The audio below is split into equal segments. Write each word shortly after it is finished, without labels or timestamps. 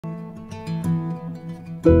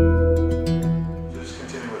Just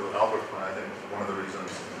continuing with what Albert point, I think one of the reasons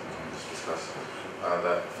we just discussed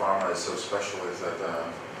that pharma is so special is that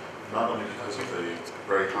not only because of the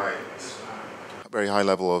very high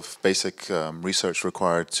level of basic research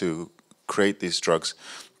required to create these drugs,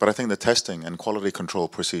 but I think the testing and quality control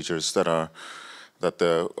procedures that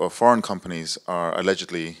the foreign companies are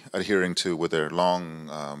allegedly adhering to with their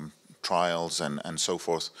long trials and so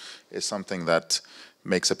forth is something that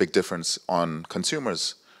makes a big difference on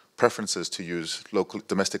consumers' preferences to use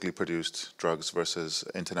domestically produced drugs versus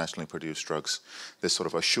internationally produced drugs. This sort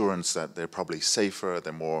of assurance that they're probably safer,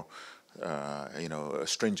 they're more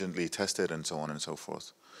stringently tested, and so on and so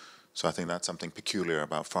forth. So I think that's something peculiar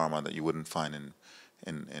about pharma that you wouldn't find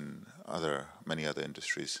in many other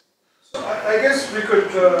industries. So I guess we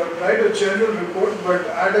could write a general report, but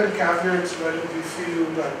add in caveats when we feel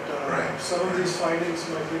that some of these findings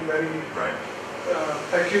might be very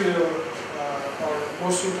peculiar or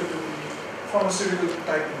more suited to the pharmaceutical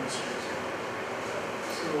type industries.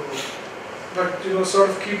 So, but sort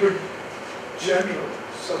of keep it general,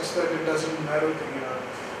 such that it doesn't narrow the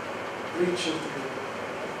reach of the.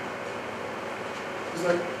 Is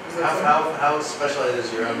that how specialized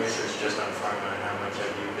is your own research just on pharma, and how much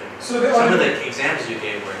have you been? So some of the examples you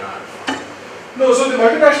gave were not. No, so the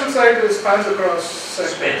multinational side spans across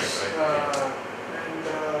sectors. Spans, right.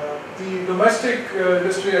 The domestic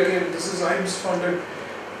industry, again, this is EY-IEMS funded,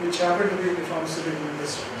 which happened to be in the pharmaceutical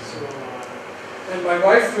industry. So, and my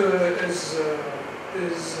wife went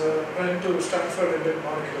to Stanford and did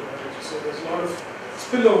molecular biology. So there's a lot of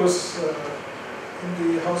spillovers in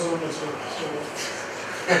the household as well. So.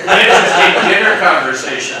 Interesting dinner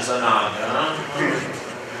conversations, Anand, huh?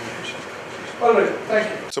 All right, thank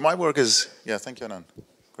you. So my work is, thank you, Anand.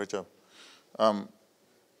 Great job.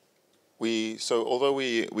 So although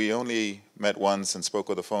we only met once and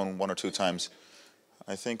spoke on the phone one or two times,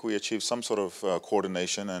 I think we achieved some sort of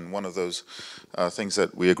coordination, and one of those things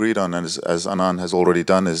that we agreed on, as Anand has already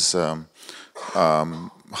done, is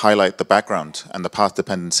highlight the background and the path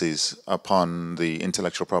dependencies upon the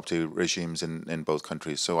intellectual property regimes in both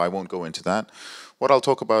countries. So I won't go into that. What I'll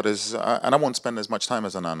talk about is, and I won't spend as much time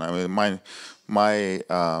as Anand. I mean, my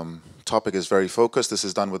topic is very focused. This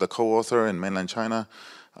is done with a co-author in mainland China.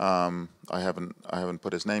 I haven't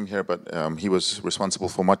put his name here, but he was responsible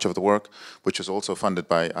for much of the work, which was also funded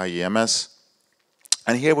by EY-IEMS.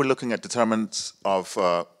 And here we're looking at determinants of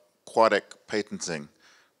quadic patenting: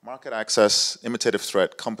 market access, imitative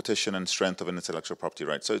threat, competition, and strength of an intellectual property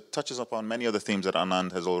right. So it touches upon many of the themes that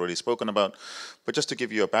Anand has already spoken about. But just to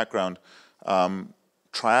give you a background,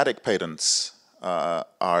 triadic patents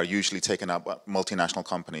are usually taken up by multinational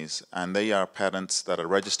companies, and they are patents that are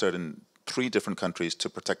registered in 3 different countries to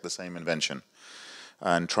protect the same invention.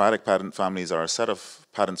 And triadic patent families are a set of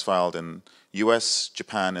patents filed in US,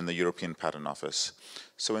 Japan, and the European Patent Office.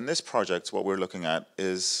 So in this project, what we're looking at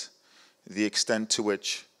is the extent to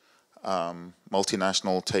which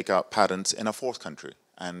multinational take out patents in a 4th country,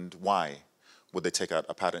 and why would they take out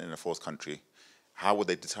a patent in a 4th country? How would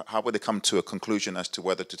they come to a conclusion as to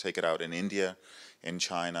whether to take it out in India, in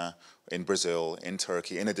China, in Brazil, in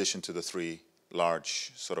Turkey, in addition to the 3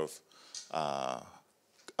 large sort of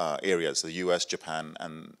areas, the US, Japan,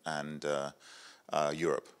 and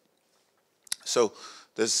Europe. So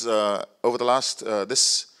this over the last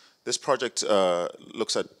this project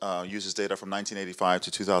uses data from 1985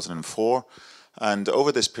 to 2004, and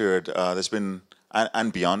over this period there's been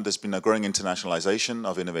and beyond there's been a growing internationalization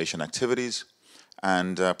of innovation activities,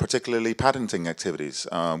 and particularly patenting activities.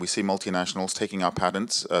 We see multinationals taking out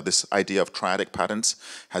patents. This idea of triadic patents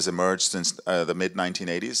has emerged since the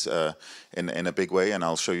mid-1980s in a big way, and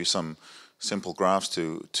I'll show you some simple graphs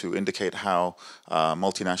to indicate how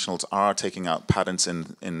multinationals are taking out patents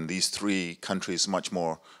in these 3 countries much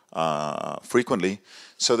more frequently.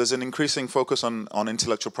 So there's an increasing focus on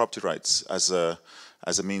intellectual property rights as a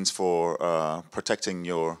means for protecting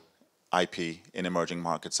your IP in emerging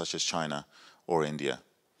markets such as China or India.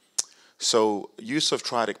 So use of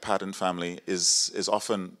triadic patent family is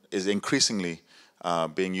increasingly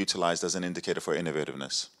being utilized as an indicator for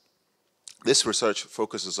innovativeness. This research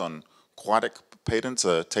focuses on quadic patents,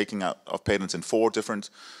 taking out of patents in 4 different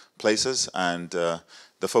places, and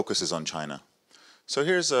the focus is on China. So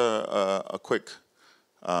here's a quick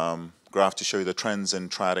graph to show you the trends in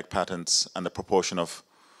triadic patents and the proportion of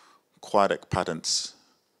quadic patents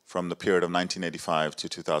from the period of 1985 to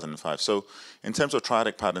 2005. So in terms of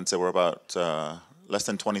triadic patents, there were about less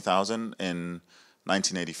than 20,000 in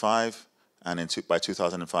 1985, and by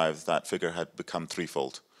 2005 that figure had become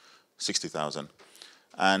 3-fold, 60,000.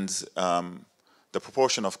 And the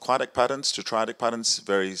proportion of quadic patents to triadic patents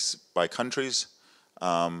varies by countries.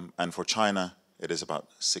 and for China, it is about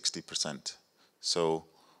 60%. So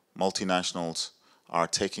multinationals are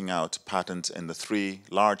taking out patents in the 3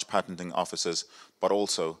 large patenting offices, but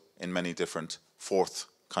also in many different fourth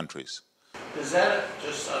countries. Does that,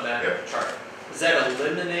 just on that chart, does that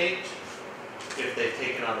eliminate if they've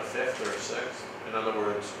taken out a 5th or a 6th? In other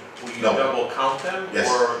words, will you double count them? Yes.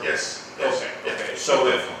 Or? Yes. Okay. So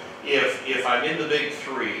if I'm in the big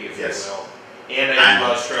 3, if you will, and I do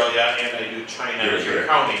Australia and I do China, you're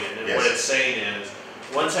counting it. And what it's saying is,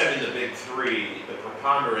 once I'm in the big 3, the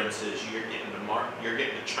preponderance is you're getting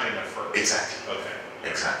to China first. Exactly. Okay.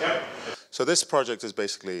 Exactly. Yep. So this project is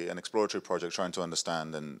basically an exploratory project trying to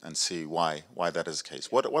understand and see why that is the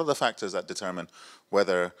case. What are the factors that determine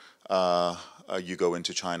whether you go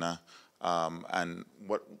into China, and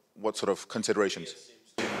what sort of considerations?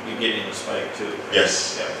 You're getting the spike too.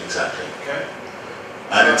 Yes, exactly. Okay.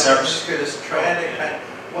 And in I'm terms, just curious, triadic patent,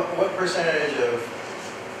 what percentage of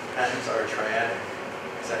patents are triadic?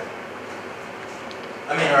 Is that,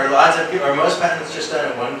 I mean, are most patents just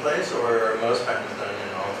done in one place, or are most patents done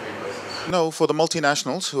in all 3 places? no, for the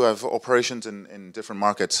multinationals who have operations in different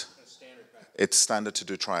markets, it's standard to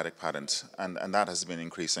do triadic patents, and that has been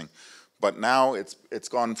increasing. But now it's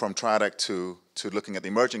gone from triadic to looking at the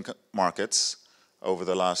emerging markets over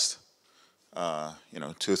the last 2 or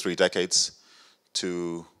 3 decades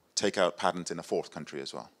to take out patents in a 4th country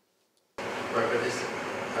as well. Right, but this,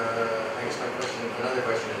 I guess another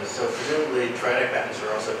question is, so presumably triadic patents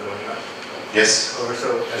are also going up? Yes. So as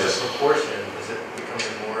a proportion, is it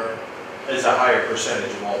becoming more? It's a higher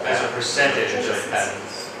percentage of all patents. As a percentage of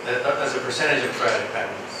patents? As a percentage of triadic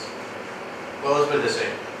patents? Well, let's put it this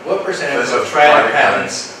way. What percentage of triadic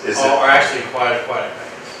patents are actually quadic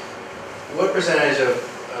patents? What percentage of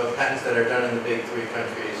patents that are done in the big 3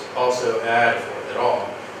 countries also add 4th at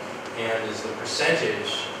all? And is the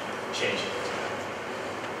percentage changing?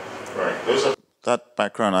 Right. That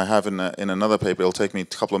background I have in another paper. It'll take me a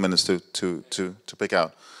couple of minutes to pick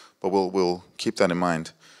out, but we'll keep that in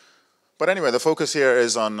mind. But anyway, the focus here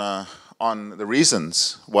is on the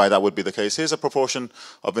reasons why that would be the case. Here's a proportion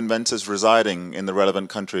of inventors residing in the relevant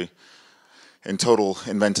country in total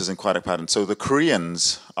inventors in quadic patents. So the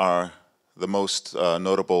Koreans are the most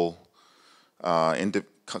notable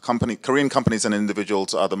Korean companies and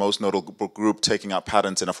individuals are the most notable group taking out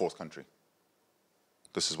patents in a 4th country.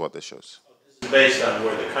 This is what this shows. This is based on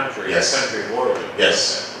where the country of origin.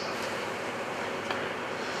 Yes.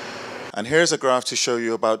 And here's a graph to show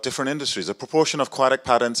you about different industries. A proportion of quadic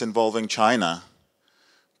patents involving China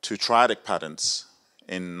to triadic patents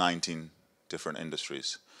in 19 different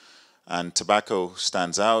industries. And tobacco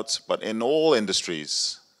stands out, but in all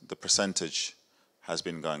industries, the percentage has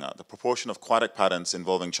been going up. The proportion of quadic patents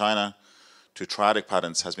involving China to triadic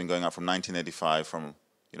patents has been going up from 1985 from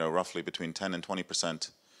roughly between 10 and 20%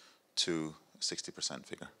 to 60%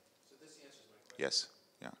 figure. So this answers my question. Yes,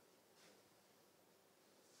 yeah.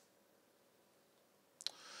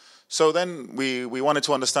 So then we wanted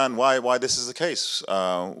to understand why this is the case.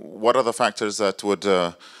 What are the factors that would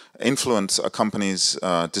influence a company's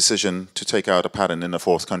decision to take out a patent in a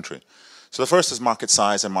 4th country? So the first is market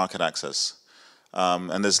size and market access.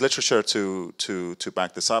 And there's literature to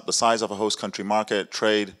back this up. The size of a host country market,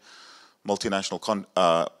 trade, multinational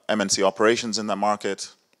MNC operations in that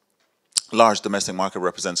market. Large domestic market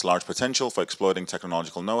represents large potential for exploiting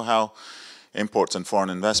technological know-how. Imports and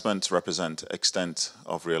foreign investment represent extent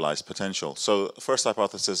of realized potential. So the first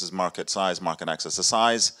hypothesis is market size, market access. The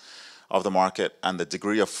size of the market and the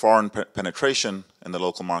degree of foreign penetration in the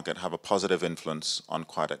local market have a positive influence on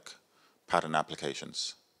quadic patent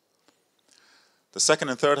applications. The second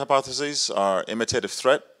and third hypotheses are imitative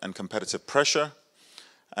threat and competitive pressure.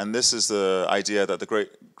 And this is the idea that the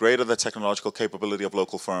greater the technological capability of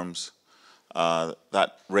local firms,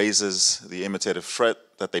 that raises the imitative threat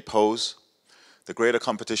that they pose. The greater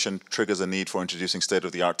competition triggers a need for introducing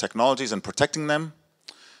state-of-the-art technologies and protecting them.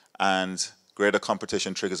 And greater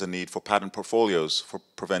competition triggers a need for patent portfolios for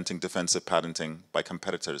preventing defensive patenting by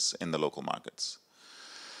competitors in the local markets.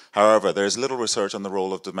 However, there is little research on the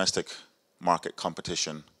role of domestic market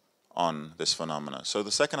competition on this phenomena. So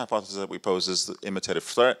the second hypothesis that we pose is the imitative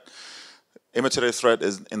threat. Imitative threat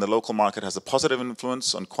is in the local market has a positive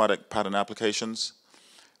influence on quadic patent applications.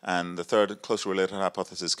 And the third closely related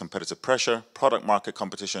hypothesis is competitive pressure. Product market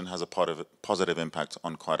competition has a positive impact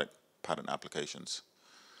on quadic patent applications.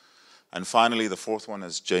 And finally, the fourth one,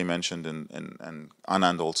 as Jay mentioned and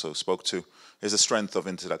Anand also spoke to, is the strength of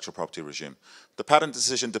intellectual property regime. The patent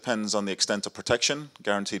decision depends on the extent of protection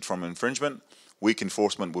guaranteed from infringement. Weak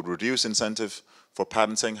enforcement would reduce incentive for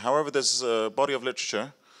patenting. However, there's a body of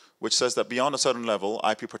literature which says that beyond a certain level,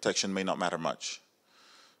 IP protection may not matter much.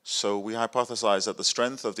 So we hypothesize that the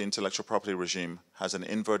strength of the intellectual property regime has an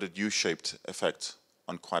inverted U-shaped effect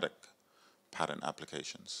on quadratic patent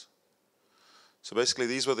applications. So basically,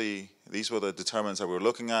 these were the determinants that we were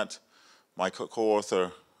looking at. My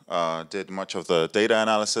co-author did much of the data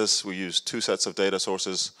analysis. We used two sets of data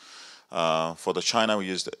sources. For the China, we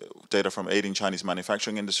used data from 18 Chinese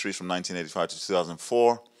manufacturing industries from 1985 to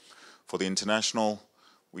 2004. For the international,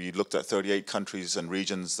 we looked at 38 countries and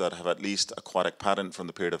regions that have at least a quadratic patent from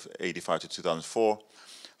the period of 85 to 2004.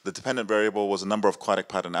 The dependent variable was a number of quadratic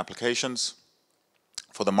patent applications.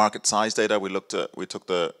 For the market size data, we took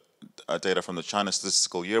the data from the China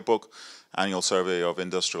Statistical Yearbook, Annual Survey of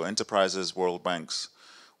Industrial Enterprises, World Bank's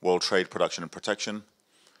World Trade Production and Protection,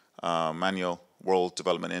 Manual World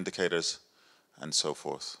Development Indicators, and so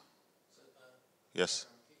forth. Yes?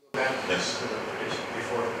 Yes.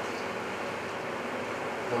 Before.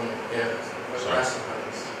 I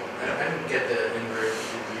didn't get the inverted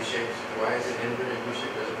U-shaped. Why is it inverted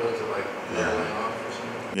U-shaped as opposed to like leveling off or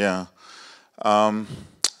something? Yeah.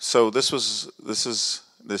 So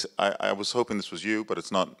I was hoping this was you, but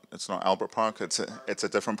it's not Albert Park. It's a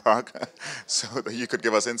different park. So that you could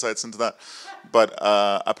give us insights into that. But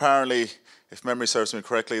apparently, if memory serves me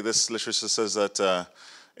correctly, this literature says that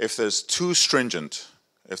if there's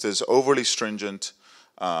if there's overly stringent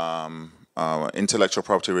intellectual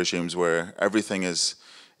property regimes where everything is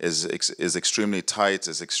extremely tight,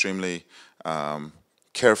 is extremely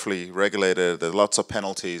carefully regulated, there's lots of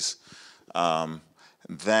penalties,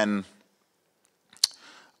 then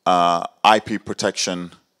IP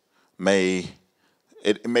protection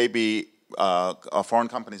foreign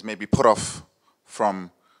companies may be put off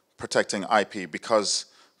from protecting IP because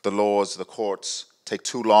the laws, the courts take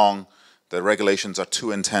too long, the regulations are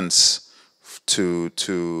too intense to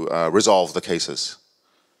resolve the cases.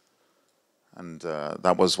 And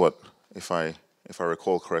that was what, if I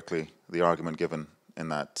recall correctly, the argument given in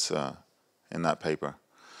that paper.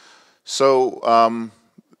 So I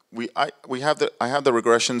have the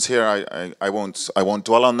regressions here. I won't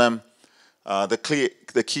dwell on them.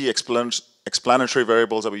 The key explanatory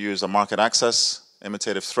variables that we use are market access,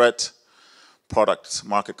 imitative threat, product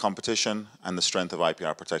market competition, and the strength of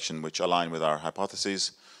IPR protection, which align with our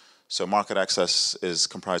hypotheses. So market access is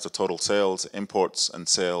comprised of total sales, imports, and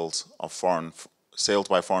sales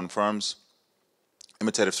by foreign firms.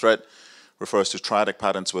 Imitative threat refers to triadic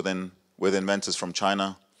patents with inventors from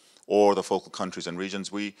China or the focal countries and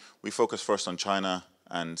regions. We focus first on China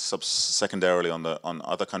and secondarily on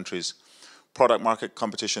other countries. Product market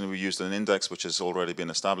competition, we used an index which has already been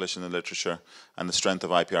established in the literature, and the strength of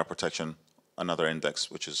IPR protection, another index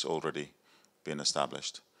which has already been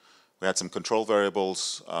established. We had some control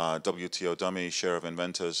variables, WTO dummy, share of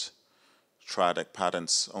inventors, triadic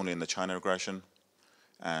patents only in the China regression,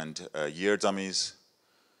 and year dummies.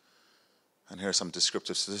 And here are some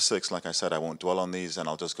descriptive statistics. Like I said, I won't dwell on these, and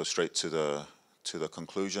I'll just go straight to the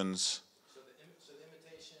conclusions. So the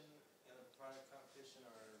imitation and the product competition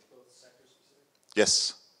are both sector specific?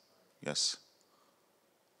 Yes. Yes.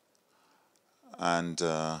 And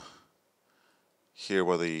here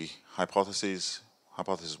were the hypotheses.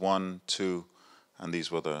 Hypothesis 1, 2, and these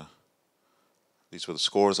were the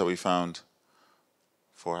scores that we found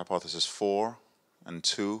for hypothesis 4 and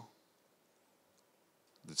 2.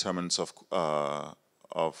 Determinants of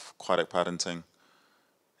quadratic patenting,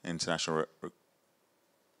 international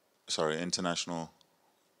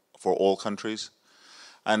for all countries.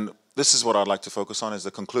 And this is what I'd like to focus on, is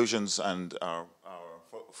the conclusions and our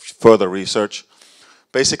further research.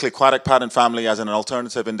 Basically, quadratic patent family as an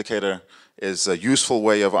alternative indicator is a useful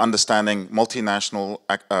way of understanding multinational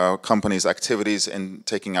companies' activities in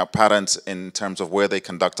taking out patents in terms of where they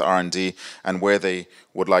conduct R&D and where they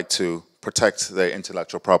would like to protect their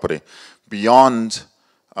intellectual property. Beyond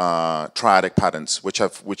triadic patents, which,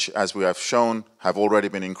 as we have shown, have already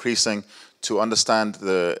been increasing, to understand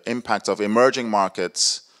the impact of emerging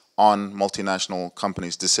markets on multinational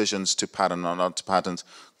companies' decisions to patent or not to patent,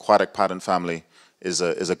 quadratic patent family is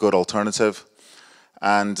a good alternative.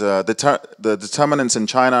 And the determinants in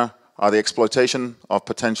China are the exploitation of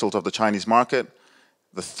potentials of the Chinese market,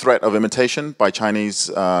 the threat of imitation by Chinese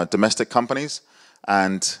domestic companies,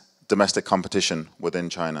 and domestic competition within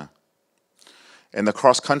China. In the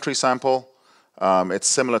cross-country sample, it's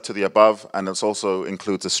similar to the above, and it also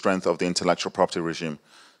includes the strength of the intellectual property regime.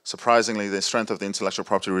 Surprisingly, the strength of the intellectual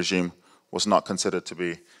property regime was not considered to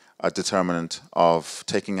be a determinant of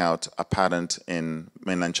taking out a patent in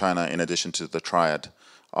mainland China in addition to the triad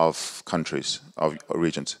of countries, of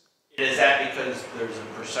regions. Is that because there's a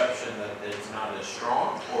perception that it's not as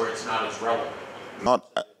strong or it's not as relevant?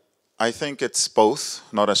 I think it's both,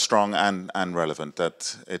 not as strong and relevant.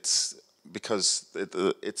 That it's because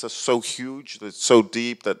it's so huge, it's so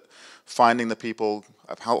deep that finding the people,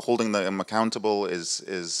 holding them accountable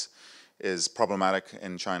is problematic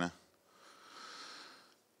in China.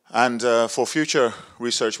 And for future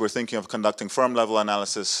research, we're thinking of conducting firm-level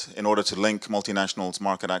analysis in order to link multinationals'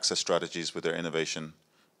 market access strategies with their innovation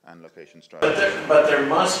and location strategies. But there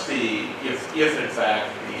must be, if in fact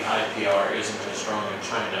the IPR isn't as strong in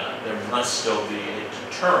China, there must still be a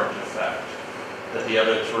deterrent effect that the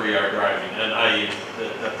other three are driving, and i.e.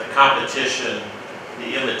 that the competition,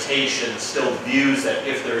 the imitation still views that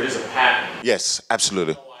if there is a patent, yes,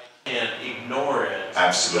 absolutely. And ignore it.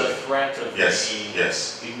 Absolutely. The threat of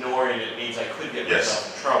ignoring it means I could get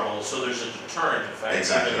myself in trouble. So there's a deterrent effect.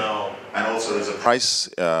 Exactly. Even though and also there's a price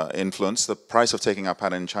influence. The price of taking out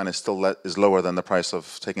patent in China is lower than the price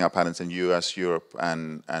of taking out patents in US, Europe,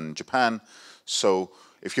 and Japan. So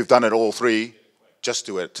if you've done it all three, just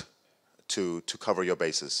do it to cover your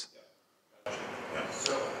bases. Yeah.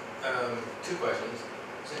 So, two questions.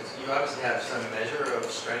 Since you obviously have some measure of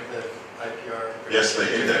strength of IPR yes, the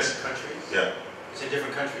in index. different countries? Yeah. It's in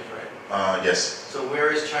different countries, right? Yes. So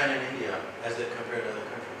where is China and India as it compared to other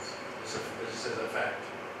countries? Just as a fact,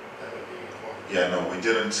 that would be important. Yeah, no, we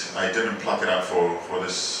didn't. I didn't pluck it out for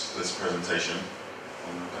this presentation.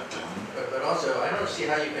 But also, I don't see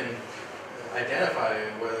how you can identify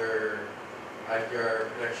whether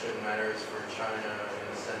IPR protection matters for China in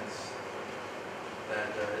the sense that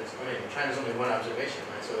China's only one observation,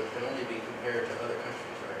 right? So it can only be compared to other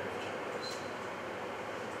countries, right? If China was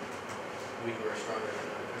weaker or stronger than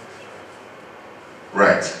other countries,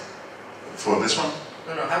 right? Right. For this one?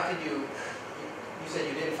 No, how could you said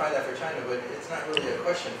you didn't find that for China, but it's not really a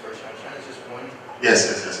question for China. China's just one. Yes.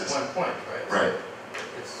 One point, right? Right. So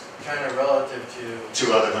it's China relative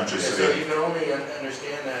to other countries. Yeah, so you can only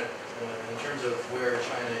understand that in terms of where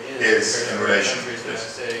China is in relation. Countries, yes.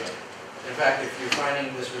 Say, in fact, if you're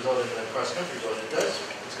finding this result in the cross-country result,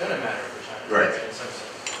 it's going to matter for China, right? In some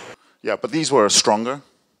sense. Yeah, but these were stronger.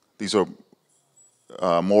 These are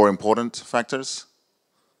more important factors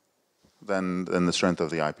than the strength of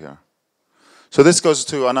the IPR. So this goes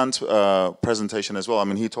to Anand's presentation as well. I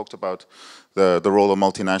mean, he talked about the role of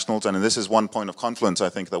multinationals, and this is one point of confluence I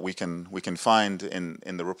think that we can find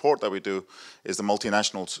in the report that we do, is the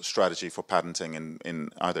multinational strategy for patenting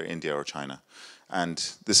in either India or China. And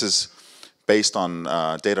this is based on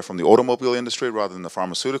data from the automobile industry rather than the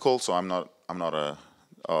pharmaceutical. So I'm not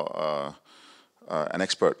an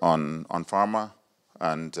expert on pharma,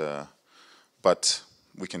 and but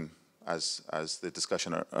we can, as the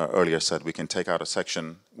discussion earlier said, we can take out a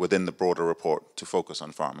section within the broader report to focus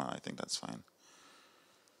on pharma. I think that's fine.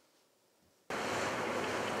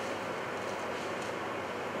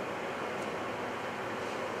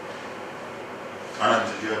 Anand,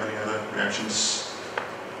 did you have any other reactions?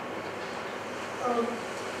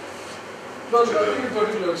 Well, nothing in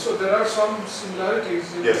particular. So there are some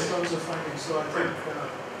similarities in yes. terms of findings. So I think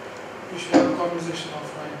we should have a conversation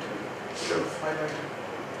offline to sort of highlight it.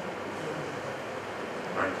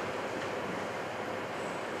 Right.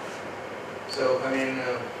 So, I mean,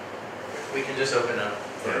 we can just open up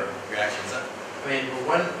for reactions. I mean,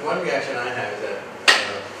 one reaction I have is that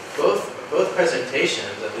both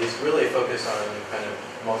presentations at least really focus on kind of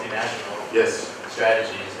multinational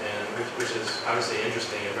strategies, and which is obviously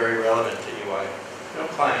interesting and very relevant to EY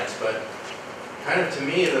clients. But kind of to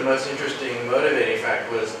me, the most interesting motivating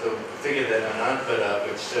fact was the figure that Anand put up,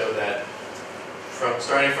 which showed that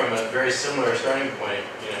starting from a very similar starting point,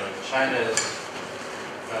 China's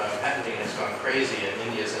patenting has gone crazy and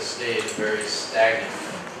India's has stayed very stagnant.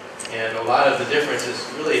 And a lot of the difference is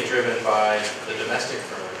really driven by the domestic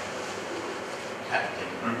firm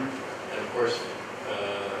patenting. And of course,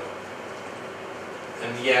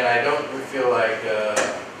 and yet I don't feel like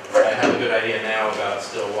I have a good idea now about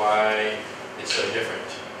still why it's so different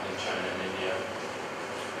in China and India.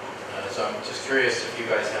 So I'm just curious if you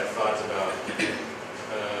guys have thoughts about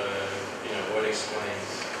what explains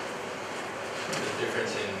the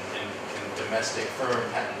difference in domestic firm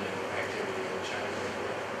patenting activity in China and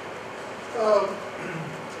India.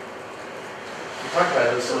 We talked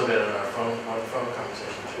about this a little bit in our phone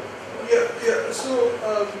conversation too. Yeah. So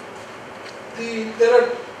there are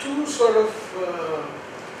two sort of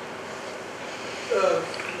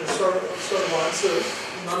answers.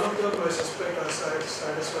 None of them, I suspect, are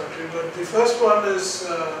satisfactory. But the first one is,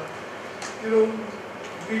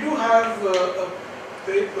 we do have a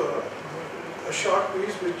paper, a short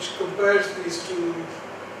piece, which compares these two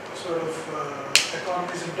sort of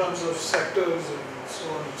economies in terms of sectors and so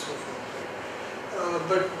on and so forth.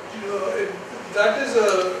 But that is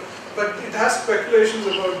but it has speculations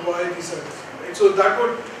about why these are different, right? So that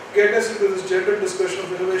would get us into this general discussion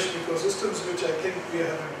of innovation ecosystems, which I think we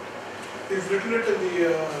haven't. We've written it in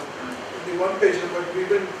the one pager, but we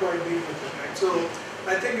didn't quite deal with it, right? So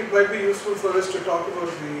I think it might be useful for us to talk about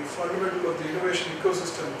the fundamental of the innovation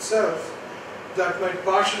ecosystem itself that might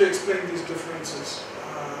partially explain these differences.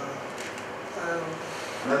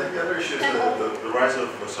 And I think the other issue is the rise of,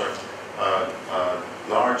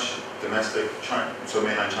 large domestic, so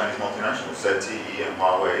mainland Chinese multinationals, ZTE and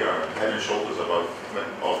Huawei are head and shoulders above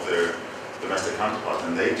of their domestic counterparts,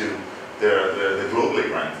 and they're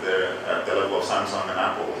globally ranked. They're at the level of Samsung and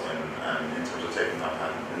Apple and in terms of taking that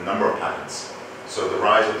patent, the number of patents. So the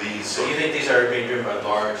rise of these. So you think these are being driven by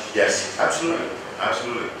large? Yes, absolutely,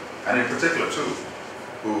 absolutely, and in particular two.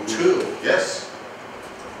 Two? Yes.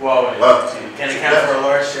 Well, can it count for a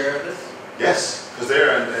large share of this? Yes, because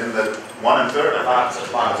they're in the 1 1/3. Lots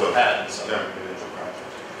of patents on individual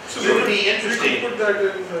projects. So it would be interesting. We could put that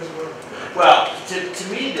in as well. Well, to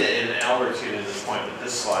me, and Albert's getting to this point, that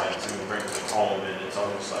this slide brings it home, and it's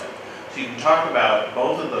almost like, so you can talk about,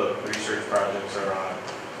 both of the research projects are on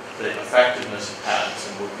the effectiveness of patents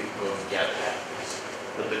and would people go and get patents.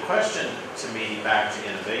 But the question to me, back to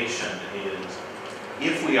innovation, is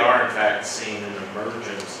if we are in fact seeing an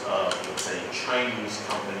emergence of, let's say, Chinese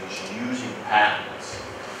companies using patents,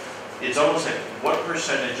 it's almost like what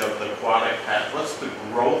percentage of the aquatic patent, what's the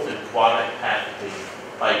growth in aquatic patenting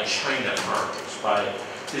by China firms?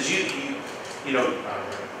 Because you know,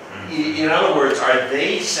 in other words, are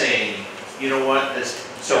they saying, you know what,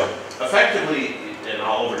 so effectively, and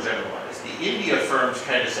I'll overgeneralize, the India firms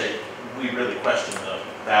kind of say, we really question the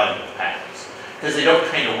value of patents. Because they don't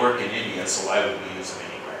kind of work in India, so why would we use them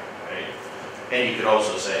anywhere, right? And you could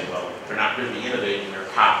also say, well, they're not really innovating, they're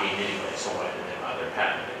copying anyway, so why did they bother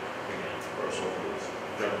patenting? Again, gross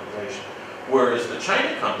generalization. Whereas the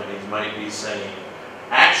China companies might be saying,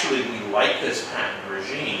 actually, we like this patent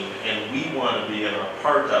regime, and we want to be a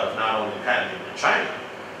part of not only patenting in China,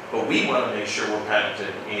 but we want to make sure we're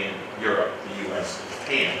patented in Europe, the US, and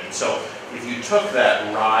Japan. And so if you took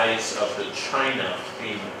that rise of the China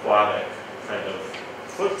being aquatic kind of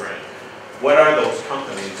footprint, what are those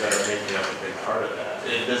companies that are making up a big part of that?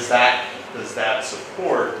 And does that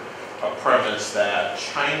support a premise that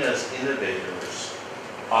China's innovators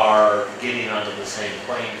are getting onto the same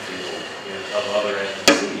playing field of other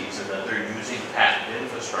MNCs, and that they're using patent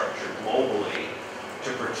infrastructure globally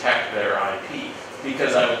to protect their IP?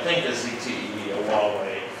 Because I would think a ZTE, a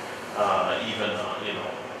Huawei, even a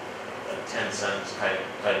 10 cents type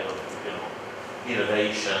of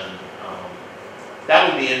innovation, that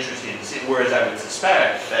would be interesting to see. Whereas I would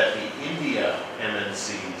suspect that the India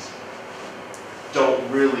MNCs don't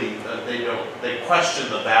really, they question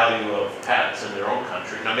the value of patents in their own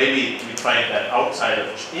country. Now maybe we find that outside of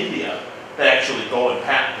India, they actually go and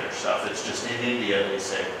patent their stuff. It's just in India they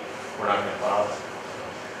say, we're not going to bother.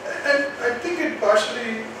 And I think it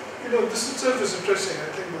partially, this itself is interesting,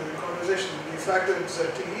 I think, with the conversation. The fact that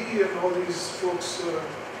ZTE and all these folks,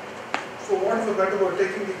 for want of a better word,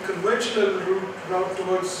 taking the conventional route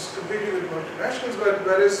towards competing with multinationals,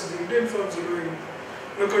 whereas the Indian firms are doing,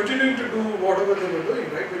 continuing to do whatever they were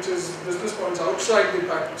doing, right, which is business models outside the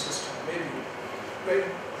patent system, maybe. Right?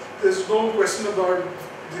 There's no question about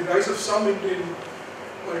the rise of some Indian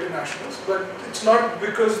multinationals, but it's not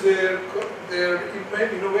because they're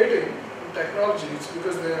innovating in technology, it's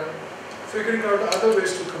because they're figuring out other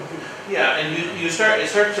ways to compete. Yeah, and it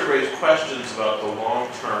starts to raise questions about the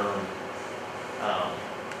long-term.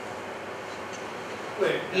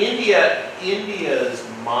 India's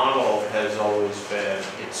model has always been,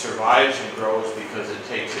 it survives and grows because it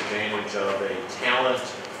takes advantage of a talent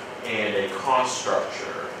and a cost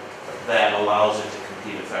structure that allows it to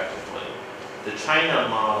compete effectively. The China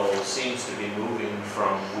model seems to be moving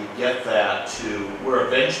from, we get that, to we're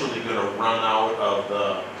eventually going to run out of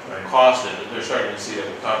the cost, and they're starting to see that.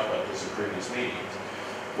 We've talked about this in previous meetings,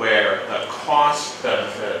 where the cost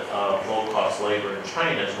benefit of low-cost labor in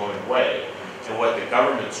China is going away. And what the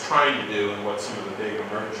government's trying to do, and what some of the big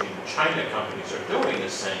emerging China companies are doing,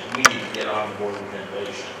 is saying we need to get on board with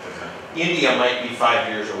innovation. India might be 5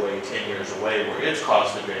 years away, 10 years away, where its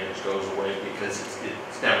cost advantage goes away because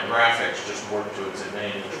its demographics just work to its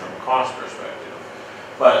advantage from a cost perspective.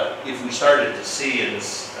 But if we started to see in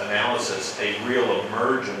this analysis a real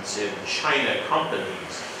emergence in China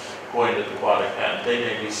companies going to the aquatic patent, they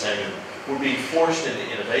may be saying we're being forced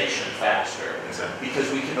into innovation faster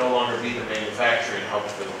because we can no longer be the manufacturing hub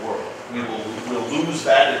for the world. We'll lose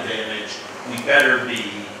that advantage. We better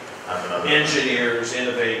be engineers,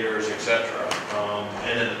 innovators, etc.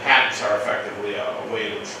 And then the patents are effectively a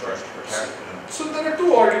way for us to protect. So there are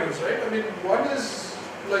two arguments, right? I mean, one is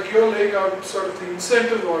like you're laying out sort of the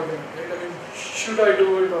incentive argument, right? I mean, should I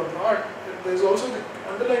do it or not? There's also the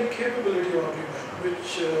underlying capability argument,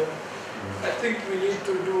 which I think we need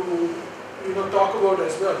to do, talk about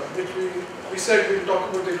as well, which we said we'll talk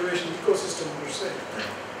about the innovation ecosystem per se.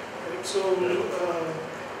 Right? So,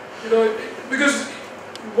 because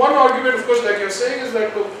one argument, of course, like you're saying, is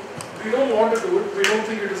that, look, we don't want to do it, we don't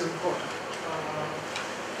think it is important.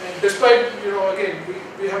 And despite, again,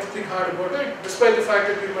 we have to think hard about it, despite the fact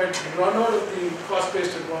that we might run out of the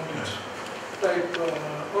cost-based advantage type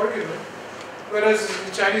argument. Whereas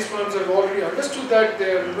the Chinese firms have already understood that,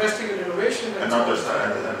 they are investing in innovation. And not just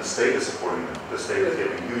that, and the state is supporting them. The state is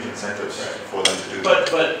giving huge incentives for them to do that.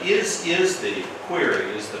 But is the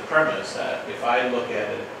query, is the premise that if I look at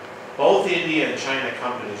it, both India and China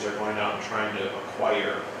companies are going out and trying to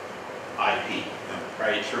acquire IP,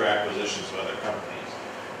 right, through acquisitions of other companies.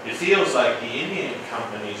 It feels like the Indian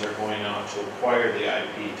companies are going out to acquire the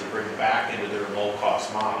IP to bring back into their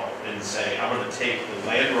low-cost model and say, I'm going to take the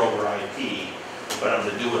Land Rover IP, but I'm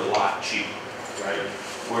going to do it a lot cheaper, right?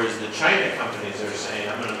 Whereas the China companies are saying,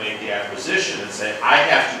 I'm going to make the acquisition and say, I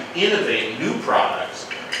have to innovate new products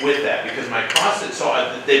with that because my cost is,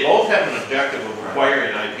 so they both have an objective of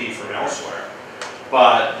acquiring IP from elsewhere.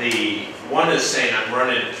 But the one is saying I'm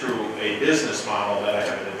running it through a business model that I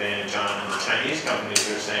have an advantage on, and the Chinese companies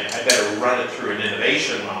are saying I better run it through an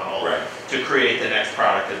innovation model to create the next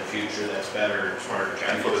product in the future that's better, smarter.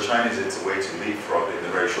 And for the Chinese, it's a way to leapfrog in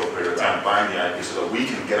a very short period of time, buying the IP so that we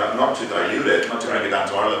can get out, not to dilute it, not to bring it down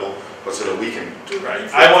to our level, but so that we can.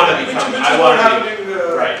 I want to become. I want to be.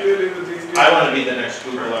 Clearly with these I want to be the next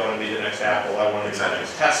Google. I want to be the next Apple. I want to be the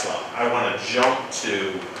next Tesla. I want to jump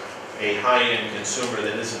to a high-end consumer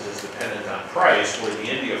that isn't as dependent on price, where the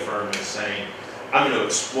India firm is saying, I'm going to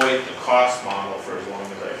exploit the cost model for as long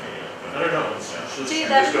as I can. I don't know. See,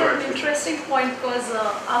 that's an interesting point because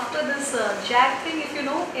after this Jack thing, if you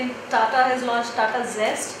know, in Tata has launched Tata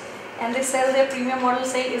Zest and they sell their premium model,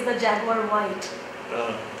 say, is the Jaguar White.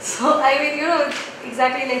 So, I mean,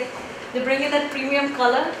 exactly like they bring in that premium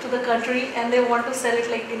color to the country and they want to sell it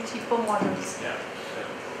like in cheaper models. Yeah,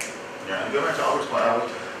 and going back to Albert's point,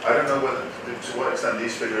 I don't know to what extent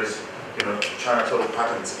these figures, China total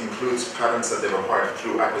patents includes patents that they've acquired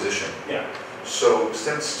through acquisition. So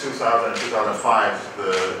since 2000 and 2005,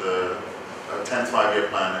 the 10th five-year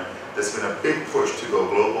plan, there's been a big push to go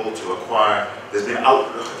global, to acquire. There's been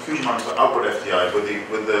huge amounts of outward FDI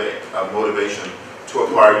with the motivation to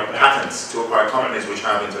acquire patents, to acquire companies which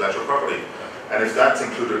have intellectual property. And if that's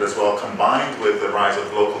included as well, combined with the rise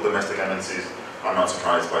of local domestic MNCs, I'm not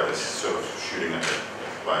surprised by this sort of shooting at it.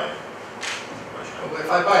 If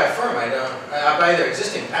I buy a firm, I buy their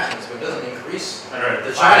existing patents, but it doesn't increase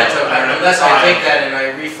the China token unless I take that and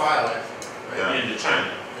I refile it into China.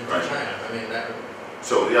 China. I mean that.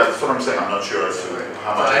 So yeah, that's what I'm saying. I'm not sure as to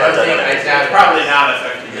how much. I don't think it's probably not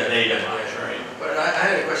affecting the data much, right? But I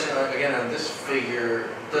had a question again on this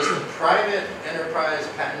figure. Does the private enterprise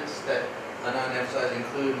patents that Anand emphasized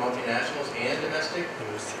include multinationals and domestic?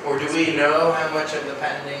 Or do we know how much of the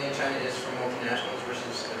patenting in China is from multinationals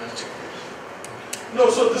versus domestic? No,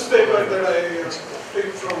 so this paper that I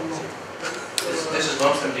picked from... This is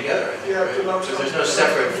lumps them together, I think, yeah, right? lumps So there's no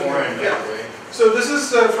separate foreign category. So this is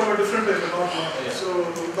from a different paper, not one. So,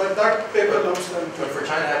 but that paper lumps them. But for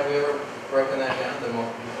China, have we ever broken that down?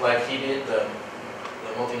 Like he did, the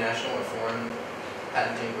multinational or foreign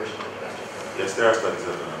patenting versus the domestic? Yes, there are studies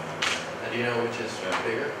that And do you know which is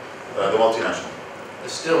bigger? the multinational.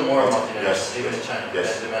 There's still more multinationals, even in China,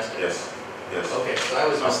 than domestic. Yes. Okay, so I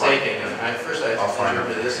was mistaken. At first I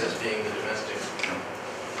interpreted this as being the domestic.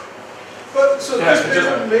 But so this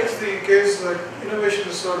paper makes the case that innovation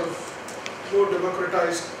is sort of more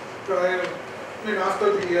democratized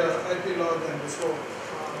after the IP law than before.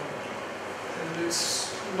 And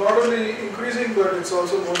it's not only increasing, but it's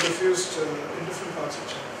also more diffused in different parts of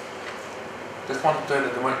China. Just want to add a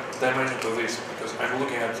dimension to this because I'm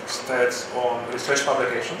looking at stats on research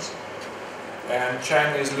publications, and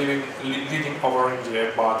China is leading over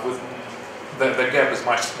India, but with the gap is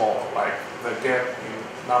much smaller. Like the gap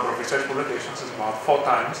in number of research publications is about 4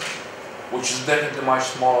 times, which is definitely much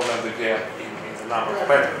smaller than the gap in the number of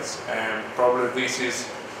patents. And probably this is,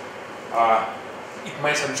 it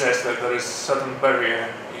may suggest that there is certain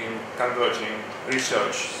barrier in converting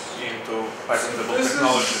research into patentable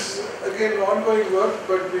technology. This is again ongoing work,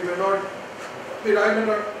 but we may not. I may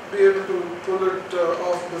not be able to pull it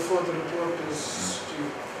off before the report is due.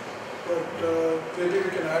 But maybe we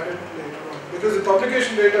can add it later on because the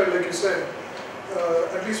publication data, like you said,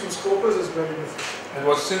 at least from Scopus, is very different. And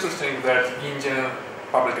what's interesting that Indian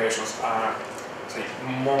publications are, say,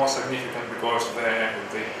 more significant because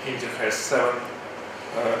the India has 7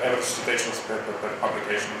 average citations per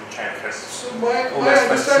publication. China has. So my less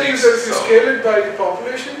than understanding is 6, that if you scale it by the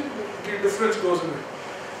population, the difference goes away.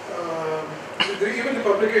 Even the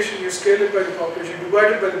publication, you scale it by the population,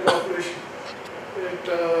 divide it by the population. It,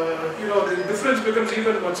 the difference becomes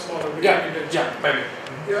even much smaller. Yeah, maybe.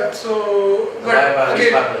 Yeah, so, but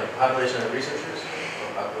Again, again, population of researchers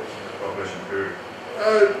or population period.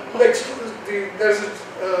 like there's a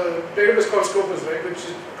database called Scopus, right, which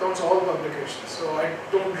counts all publications. So I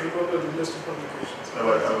don't remember the list of publications.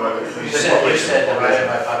 You said divided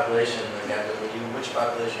by population, which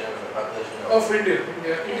population and the population of India.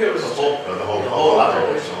 India was the whole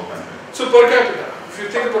population. So per capita, if you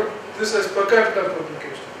think about this as per capita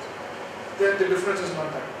publications, then the difference is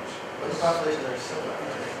not that much. But the population are similar.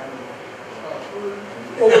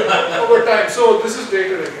 Over time. So this is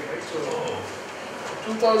data again, right? So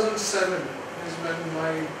 2007 is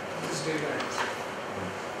when this data is.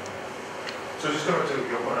 So just going to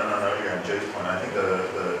your point and earlier and Jay's point, I think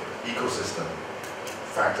the ecosystem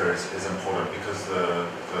factor is important because the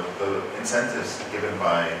incentives given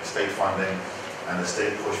by state funding and the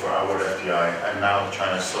state push for outward FDI, and now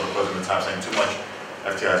China's sort of closing the tab saying too much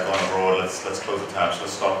FDI has gone abroad, let's close the tabs,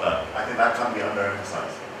 let's stop that. I think that can't be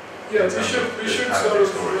underemphasized. Yeah, we should sort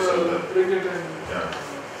of bring it in. Yeah.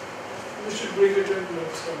 We should bring it in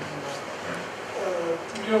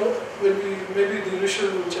when we maybe the initial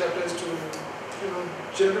chapter is to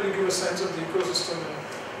generally give a sense of the ecosystem and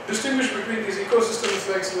distinguish between these ecosystem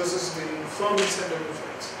effects versus the firm incentive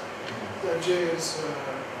effects that Jay is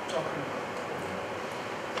talking about.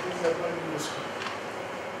 I think that might be useful.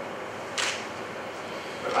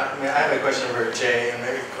 I have a question for Jay and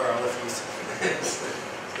maybe Carl if he's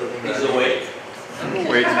still thinking. He's awake.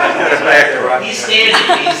 He's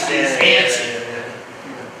standing. He's dancing.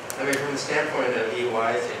 I mean, from the standpoint of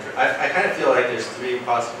EY's interest, I kind of feel like there's 3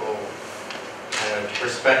 possible kind of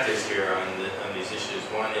perspectives here on these issues.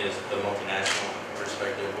 One is the multinational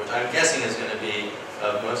perspective, which I'm guessing is going to be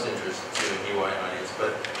of most interest to an EY audience.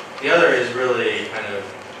 But the other is really kind of,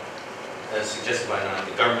 as suggested by Nan,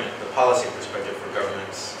 the government, the policy perspective for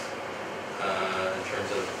governments in terms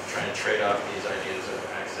of trying to trade off these ideas of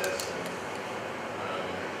access and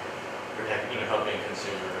protect, helping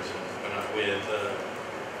consumers and with the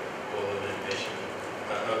goal of innovation,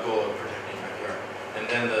 a goal of protecting IPR. And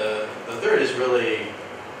then the third is really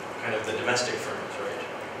kind of the domestic firms, right?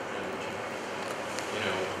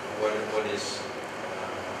 And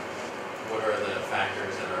what are the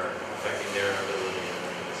factors that are affecting their ability to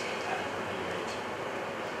bring this patent rate?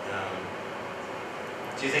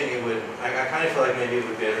 Do you think it would? I kind of feel like maybe it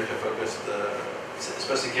would be better to focus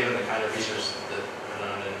especially given the kind of research that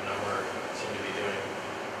Anand and Naubahar seem to be doing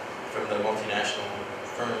from the multinational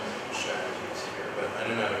firm strategies here. But I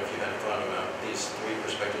don't know if you had thought about these 3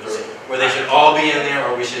 perspectives, or where they should all be in there,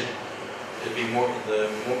 or it'd be more, the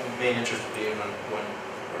main interest would be in one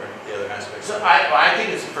or the other aspects. So I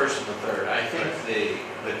think it's the first and the third. I think the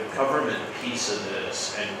government piece of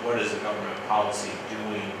this and what is the government policy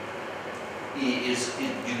doing is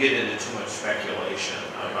you get into too much speculation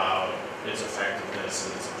about its effectiveness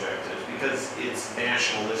and its objectives because it's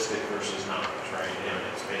nationalistic versus not, right? And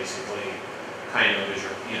it's basically kind of as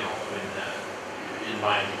in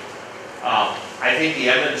my view. I think the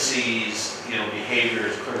MNC's behavior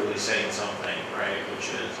is clearly saying something, right?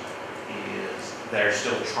 Which is they're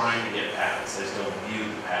still trying to get patents. They still view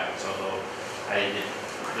the patents, although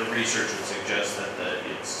the research would suggest that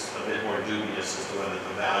it's a bit more dubious as to whether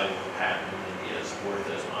the value of a patent in India is worth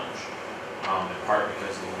as much, in part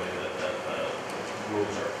because of the way that the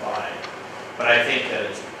rules are applied. But I think that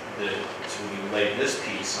when you lay this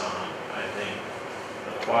piece on, I think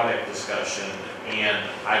the aquatic discussion, and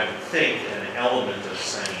I would think an element of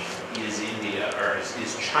saying, is India, or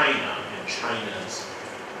is China and China's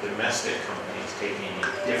domestic companies taking a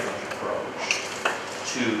different approach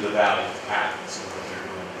to the value of patents and what they're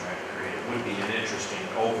doing to try to create? It would be an interesting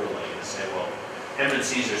overlay to say, well,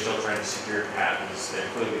 MNCs are still trying to secure patents. They're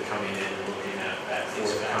clearly coming in and looking at that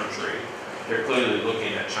fourth country. They're clearly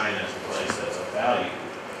looking at China as a place that's of value.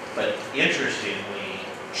 But interestingly,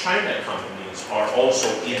 China companies are also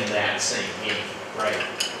in that same game, right?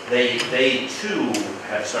 They too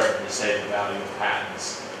have started to say the value of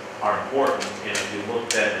patents are important, and if you look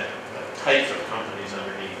then at the types of companies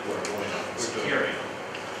underneath who are going up and securing them,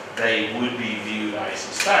 they would be viewed, I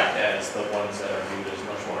suspect, as the ones that are viewed as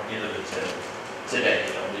much more innovative today.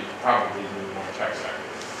 They probably move more tech sector.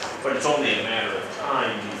 But it's only a matter of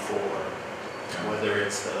time before whether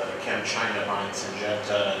it's the Chem China buying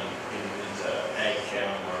Syngenta and into Ag Chem,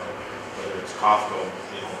 or whether it's Cofco,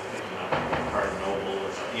 you know, picking up part of Noble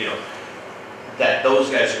or something, you know, that those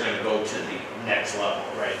guys are going to go to the next level,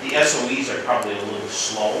 right? The SOEs are probably a little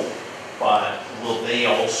slow, but will they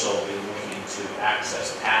also be looking to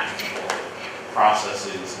access patentable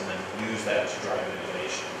processes and then use that to drive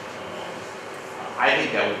innovation? I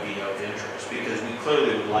think that would be of interest, because we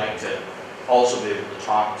clearly would like to also be able to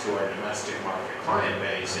talk to our domestic market client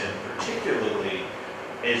base, and particularly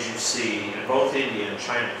as you see in both India and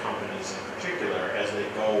China companies in particular, as they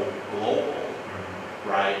go global,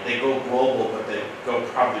 right? They go global, but they go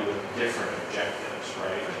probably with different objectives,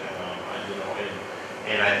 right? You know,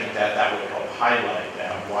 and I think that that would help highlight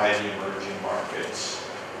that, why the emerging markets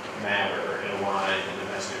matter and why the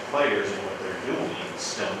domestic players and what they're doing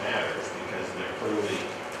still matters, because they're clearly,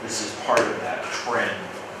 this is part of that trend.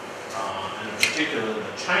 And in particular, the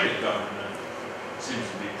China government seems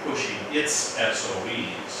to be pushing its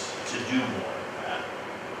SOEs to do more of that.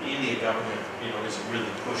 The Indian government, you know, isn't really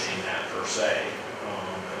pushing that per se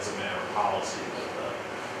as a matter of policy, but the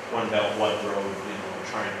One Belt, One Road, you know,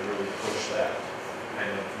 trying to really push that kind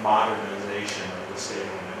of modernization of the state-owned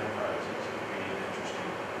enterprises would be an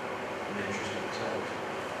interesting result.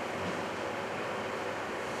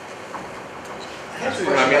 I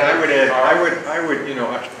mean, I would, you know,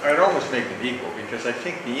 I'd almost make them equal, because I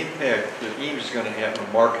think the impact that EAMS is going to have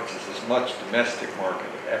on markets is as much domestic market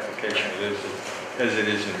application as it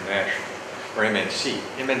is international, or MNC.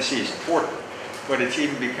 MNC is important, but it's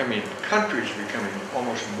even becoming, countries are becoming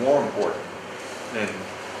almost more important than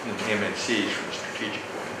MNCs from a strategic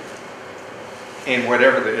point of view. And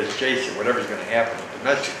whatever, as Jay said, whatever's going to happen in the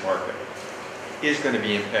domestic market is going to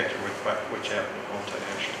be impacted with what's happening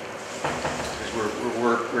multinationally. Because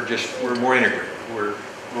we're more integrated. We're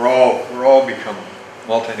all become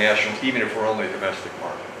multinational, even if we're only domestic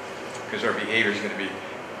market, because our behavior is going to be,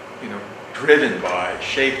 you know, driven by,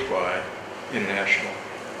 shaped by international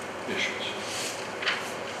issues,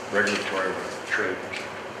 regulatory, trade.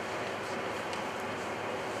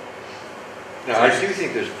 Now, I do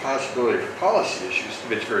think there's a possibility for policy issues,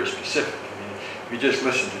 but it's very specific. I mean, we just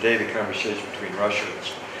listened today to the conversation between Russia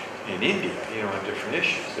and India, you know, on different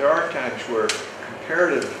issues. There are times where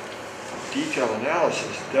comparative detailed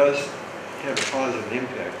analysis does have a positive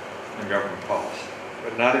impact on government policy,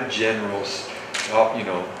 but not a general, you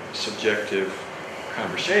know, subjective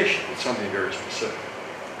conversation. It's something very specific,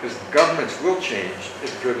 because governments will change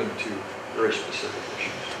if driven to very specific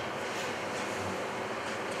issues.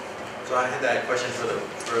 So I had that question for the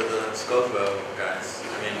Scopo guys. I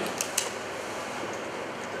mean,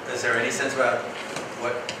 is there any sense about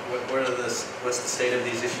what's the state of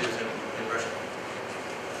these issues in Russia?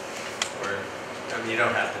 Or, I mean, you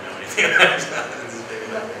don't have to know anything about it. This is big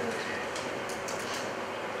enough.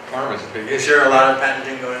 Pharma's a big Is issue. there a lot of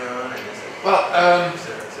patenting going on? Well,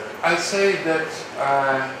 I'd say that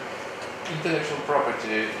intellectual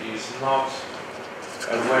property is not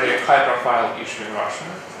a very high-profile issue in Russia,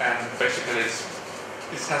 and basically it's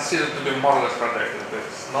considered to be more or less protected.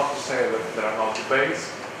 That's not to say that there are no debates,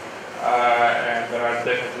 and there are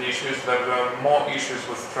definitely issues. There were more issues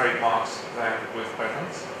with trademarks than with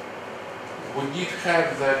patents. We did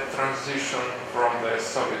have that transition from the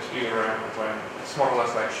Soviet era, when it's more or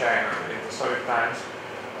less like China. In the Soviet times,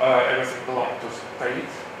 everything belonged to state,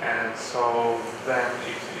 and so then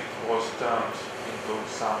it was turned into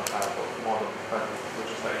some type of modern patent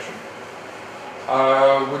legislation.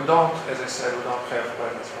 We don't, as I said, we don't have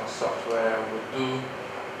patents on software. We do.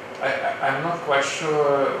 I'm not quite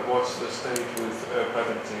sure what's the state with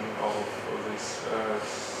patenting of these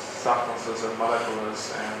substances and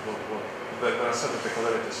molecules, and there are certain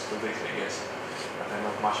peculiarities to this, I guess, but I'm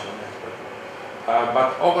not much of an expert.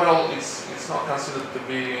 But overall, it's not considered to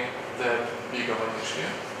be that big of an issue.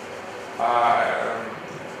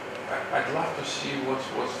 I'd love to see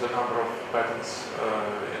what's the number of patents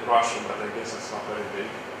in Russia, but I guess it's not very big.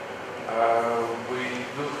 We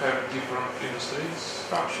do have different industries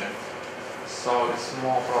structure, so it's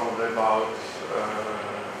more probably about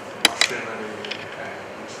machinery and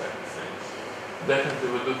these type of things. Definitely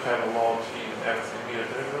we do have a lot in everything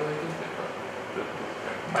military related, because we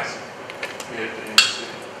have massive military industry.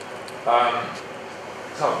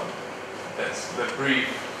 So that's the brief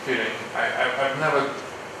feeling. I've never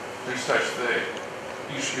researched the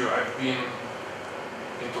issue. I've been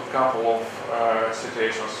into a couple of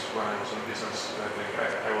situations when I was in business.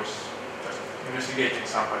 I was just investigating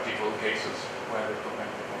some particular cases where they took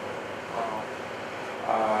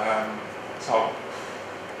so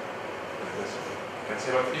that's what I can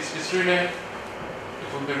say. But it's really, it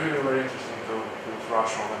would be really very interesting to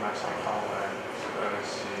Russia on the map somehow and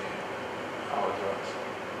see how it works.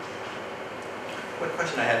 What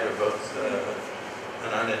question I had for both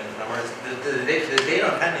Anand and Naubahar is the data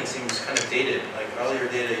on patenting seems kind of dated. Like all your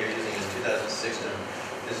data you're using is 2006.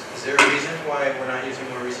 Is there a reason why we're not using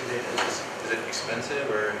more recent data? Is it expensive,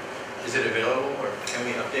 or is it available, or can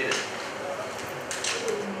we update it?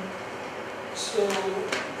 So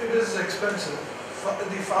it is expensive.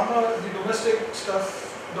 The domestic stuff,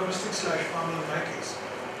 domestic/pharma in my case,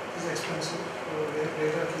 is expensive. We have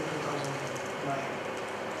data to 2009.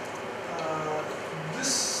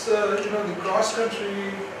 The cross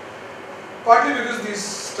country, partly because these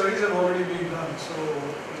studies have already been done, so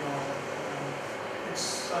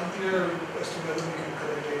it's unclear as to whether we can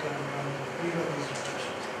collect data and run these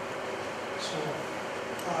restrictions. So,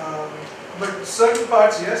 but certain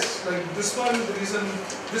parts, yes. Like this one,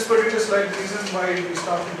 this particular slide, the reason why we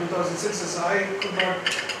stopped in 2006 is I could not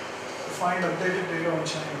find updated data on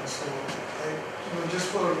China. So, just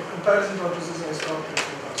for comparison purposes, I stopped in 2006.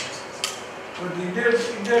 But the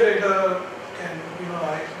India data can,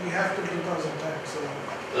 we have till 2010. So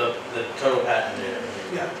the total patent data.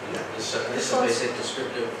 Yeah. This is basic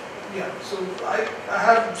descriptive. Yeah. So I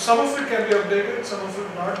have some of it can be updated, some of it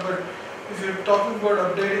not. But if you're talking about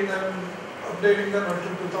updating them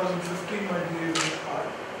until 2015 might be a bit hard.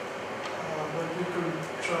 But we could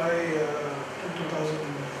try till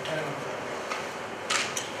 2010 on that.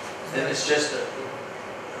 And it's just,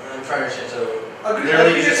 I'm trying to understand, so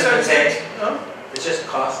Literally you just have to pay? Huh? It's just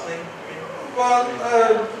costly? Well,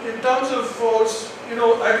 in terms of false,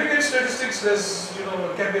 aggregate statistics,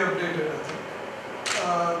 can be updated, I think.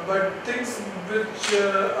 But things which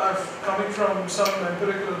are coming from some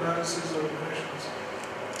empirical analysis or regressions,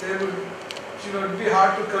 they would, it'd be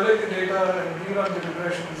hard to collect the data and rerun the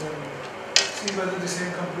regressions and see whether the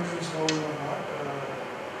same conclusions hold or not.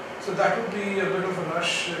 So that would be a bit of a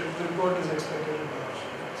rush if the report is expected in March.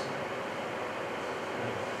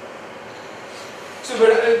 So,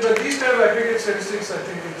 but these kind of aggregate statistics, I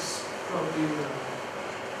think it's probably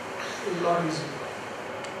a lot easier.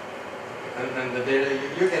 And the data,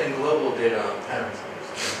 you're getting global data on patterns.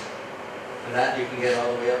 And that you can get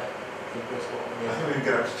all the way up in principle? I think we can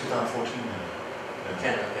get up to 2014 now. You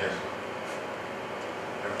can, okay. Yes.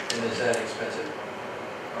 And is that expensive?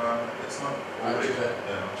 It's not Not too bad.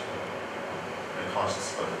 Yeah, not too bad. It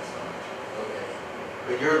costs, but it's not. Okay.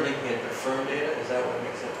 But you're linking it to firm data, is that what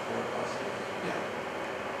makes it more costly? Yeah.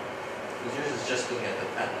 Because yours is just looking at the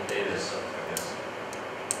patent data, so. Yes.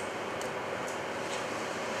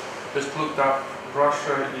 Just looked up,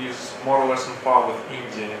 Russia is more or less on par with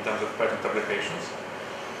India in terms of patent applications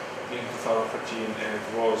in 2014, and it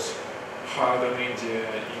was higher than India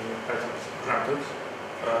in patents granted.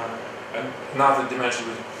 And another dimension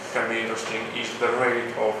which can be interesting is the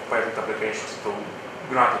rate of patent applications to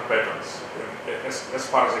granted patents. As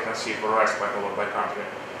far as I can see, it varies quite a lot by country.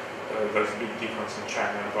 There's a big difference in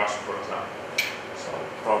China and Russia, for example. So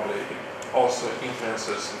probably it also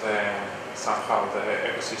influences somehow the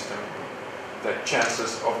ecosystem, the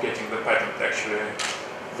chances of getting the patent actually,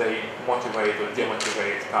 they motivate or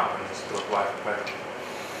demotivate companies to apply for patent.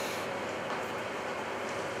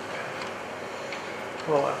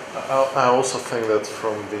 Well, I also think that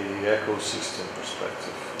from the ecosystem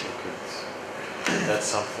perspective, we could add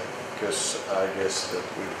something, because I guess that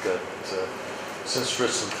we've got, since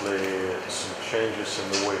recently, some changes in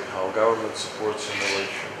the way how government supports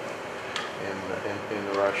innovation in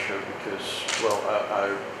Russia, because, well, I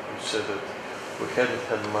would say that we hadn't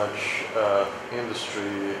had much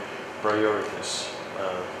industry priorities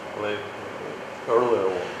earlier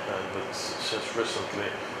on, but since recently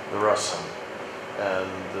there are some.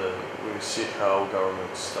 And we see how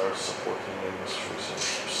government starts supporting industries in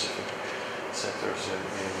specific sectors in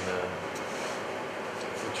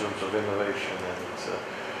terms of innovation and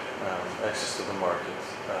access to the market.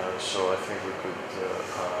 So I think we could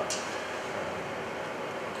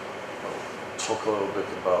talk a little bit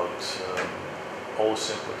about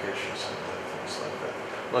policy implications and things like that.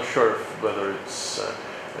 I'm not sure whether it's a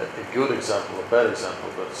good example or bad example,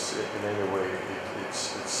 but in any way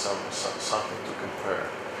it's something to compare.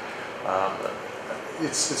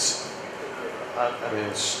 It's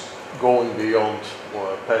going beyond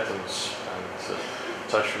patents and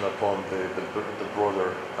touching upon the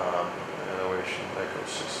broader innovation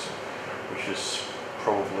ecosystem, which is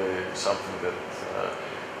probably something that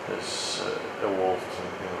has evolved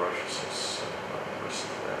in Russia since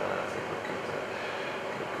recently, and I think we could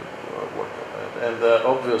work on that. And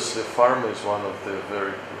obviously, pharma is one of the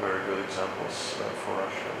very, very good examples for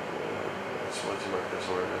Russia. As Vladimir has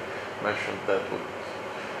already mentioned, that would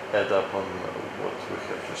add up on what we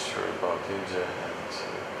have just heard about India and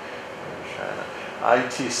China.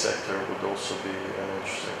 IT sector would also be an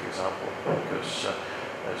interesting example because,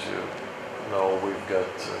 as you know, we've got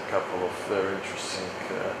a couple of very interesting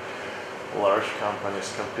large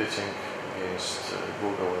companies competing against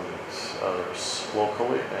Google and others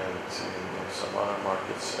locally and in some other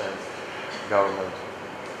markets, and government.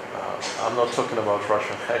 I'm not talking about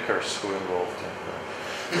Russian hackers who are involved in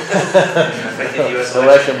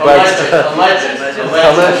election,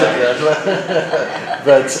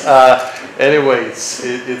 but anyway,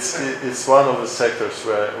 it's one of the sectors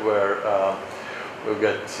where we've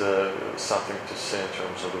got something to say in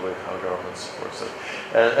terms of the way how government supports it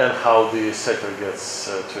and how the sector gets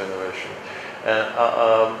to innovation. And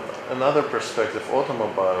another perspective,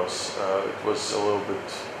 automobiles, it was a little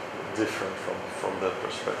bit different from that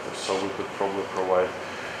perspective, so we could probably provide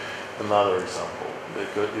another example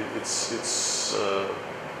because it's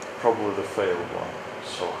probably the failed one,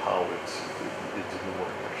 so how it didn't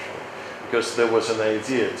work actually, because there was an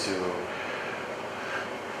idea to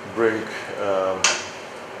bring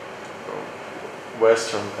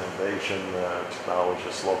Western and Asian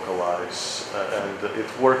technologies localize, and it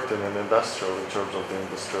worked in an industrial, in terms of the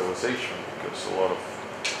industrialization, because a lot of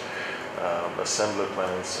assembly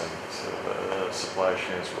plants and supply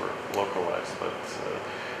chains were localized, but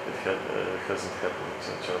it hasn't happened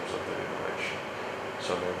in terms of the innovation.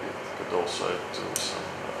 So maybe it could also add to some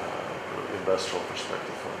industrial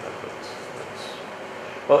perspective on that. But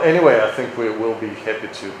well, anyway, I think we will be happy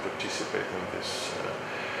to participate in this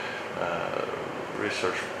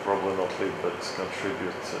research, probably not lead, but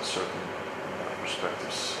contribute certain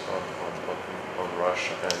perspectives on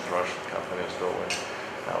Russia and Russian companies going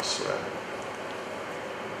elsewhere.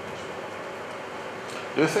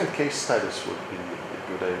 Do you think case studies would be a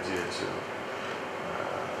good idea to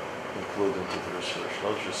include into the research,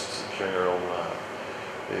 not just general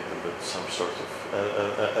data, but some sort of,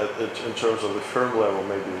 in terms of the firm level,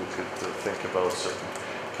 maybe we could think about certain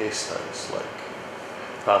case studies like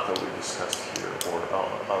Tata we discussed here or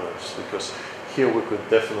others, because here we could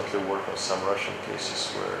definitely work on some Russian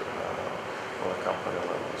cases where on a company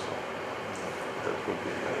level as well. That would be.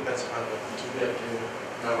 I think that's part of it. To be able to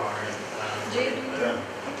know our. No,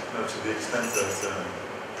 to the extent that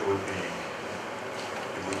it would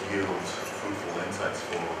yield fruitful insights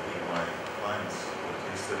for EY clients, what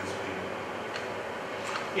case studies we.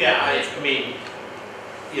 Yeah, I mean,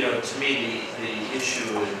 you know, to me, the issue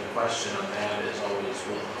and the question on that is always,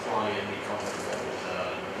 will the client be comfortable with the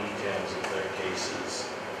details of their cases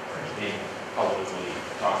being publicly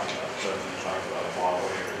talked about? So if you talk about a model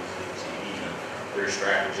here, their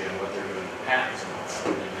strategy and what they're doing with patents and all that,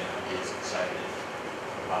 and they may not be as excited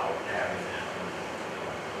about having that in the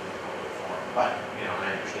public forum. But, you know,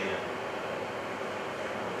 I understand the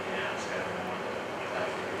ask, I don't know what that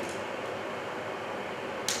would be.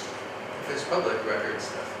 If it's public record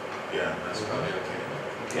stuff, Yeah, that's probably okay.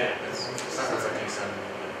 Yeah. It's not like some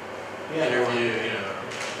Yeah, interview, you know.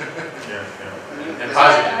 yeah. And So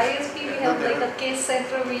positive. at ISP we have like a case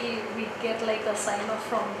center, we get like a sign off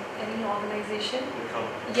from any organization.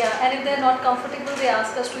 Yeah, and if they're not comfortable, they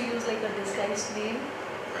ask us to use like a disguised name.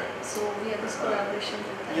 Right. So we have this collaboration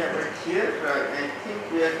with them. Yeah, but here I think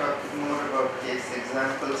we are talking more about case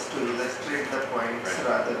examples to illustrate the points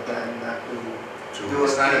rather than to do a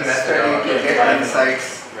It's not a case study to methodology. get insights.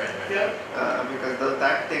 Right. Yeah. Because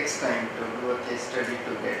that takes time to do a case study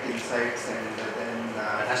to get insights and then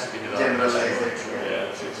It has to be developed. generalize it.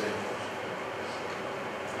 Yeah, it's example.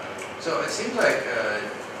 So it seems like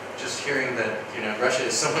just hearing that Russia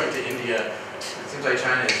is similar to India, it seems like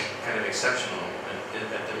China is kind of exceptional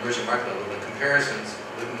at the emerging market level. The comparisons,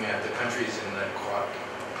 looking at the countries in the Quadic,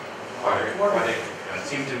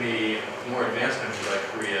 seem to be more advanced countries like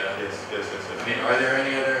Korea. Yes. I mean, are there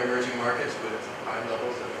any other emerging markets with high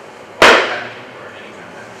levels of patenting or any kind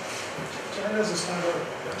of patenting? China's a standard.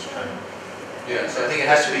 Yeah, so I think it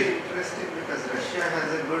has to be. Interesting because Russia has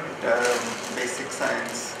a good basic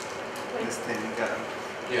science. This thing.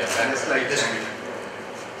 Yeah, Just like this. China.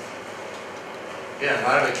 Yeah, a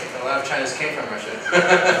lot of China's came from Russia.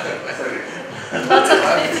 Sorry. A lot of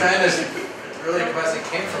China's really classic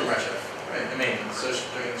came from Russia, right? I mean,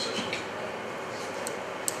 during social.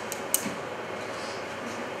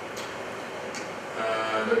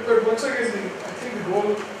 But once again, I think the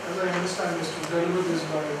goal, as I understand, is to deliver this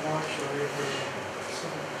by March or April.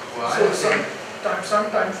 Some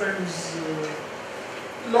time frames.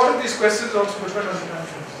 A lot of these questions also depend on the time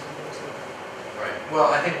frames. Right.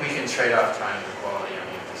 Well, I think we can trade off time for quality. I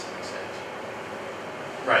mean, to some extent.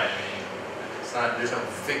 Right. I mean, it's not. There's no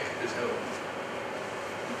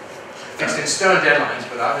fixed in stone deadlines,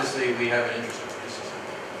 but obviously we have an interest in producing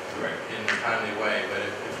something Right. in a timely way. But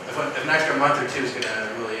if an extra month or two is going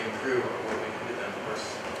to really improve what we can do, then of course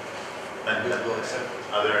we'll accept it.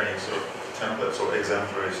 Are there any sort of templates or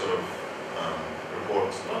exemplary sort of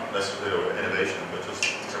reports, not necessarily of innovation, but just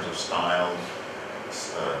in terms of style,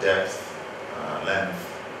 depth, length,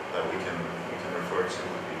 that we can refer to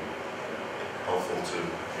would be helpful to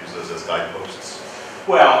use those as guideposts?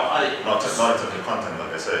 Well, not in terms of content,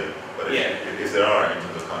 like I say, but if there are in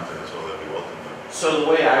terms of content as well, that'd be welcome. so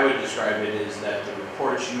the way I would describe it is that the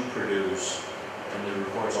reports you produce and the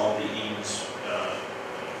reports all the EAMS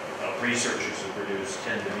researchers who produce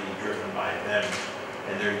tend to be driven by them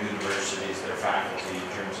and their universities, their faculty, in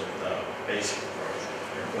terms of the basic approach.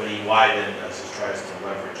 What EY then does is tries to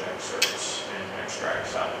leverage excerpts and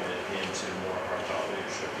extracts out of it into more of our thought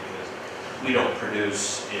leadership, because we don't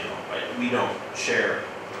produce, we don't share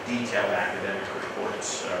detailed academic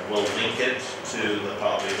reports. We'll link it to the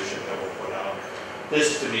thought leadership that we'll put out.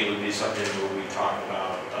 This to me would be something where we talk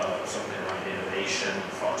about something around innovation,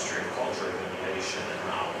 fostering culture of innovation, and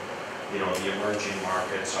how the emerging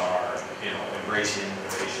markets are embracing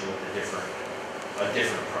innovation with a different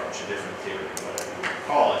approach, a different theory, whatever you want to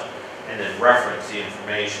call it, and then reference the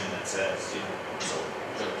information that says, so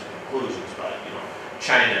jump to conclusions, but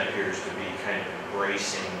China appears to be kind of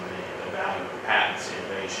embracing the value of patents,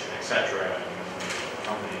 innovation, etc.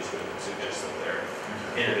 Companies would suggest that they're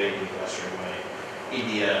innovating the Western way.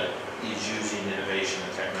 India is using innovation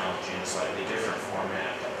and technology in a slightly different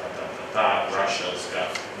format. Russia's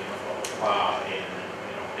got blah blah blah,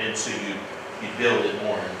 and so you build it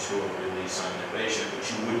more into a release on innovation, but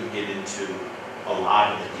you wouldn't get into a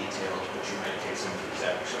lot of the details, but you might take some of these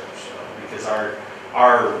excerpts because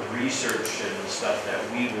our research and the stuff that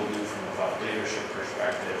we will do from a thought leadership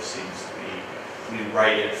perspective seems to be, we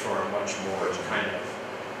write it for a much more kind of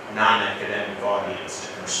non-academic audience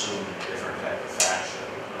to consume in a different type of fashion.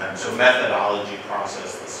 And so methodology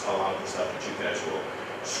process, a lot of the stuff that you guys will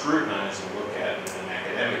scrutinize and look at in an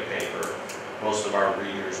academic paper, most of our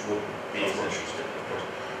readers wouldn't be as interested in it.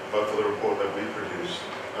 But for the report that we produce,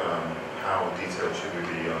 how detailed should we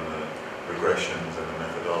be on the regressions and the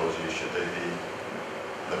methodology? Should they be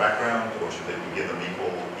in the background, or should they give them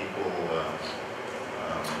equal?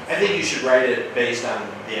 I think you should write it based on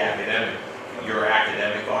your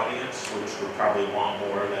academic audience, which would probably want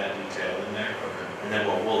more of that detail in there. Okay. And then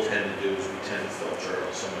what we'll tend to do is we tend to filter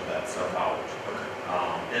some of that stuff out. Okay.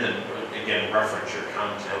 And then again, reference your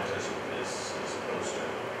content as opposed to.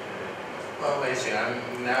 Well, wait a second,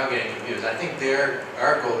 I'm now getting confused. I think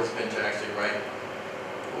our goal has been to actually write,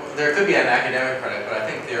 there could be an academic product, but I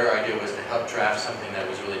think their idea was to help draft something that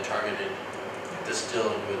was really targeted,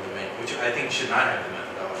 distilled with the main, which I think should not have the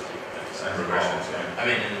methodology. And regressions, yeah. I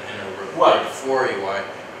mean, in a report for EY,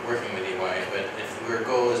 working with EY, but if our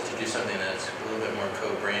goal is to do something that's a little bit more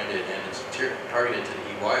co-branded and it's targeted to the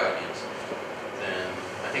EY audience, then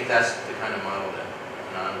I think that's the kind of model that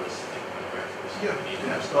Anand was thinking about,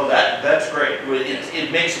 right? Well, that's great.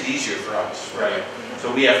 It makes it easier for us, right?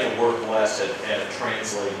 So we have to work less at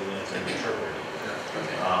translating it and interpreting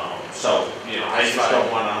it. So, I just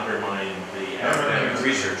don't want to undermine the academic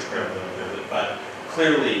research credibility of it, but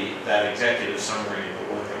clearly that executive summary of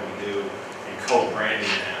the work that we do and co-branding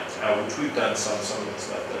that, which we've done some of the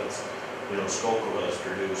stuff that's, Skolkovo has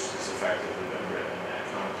produced, has effectively been written in that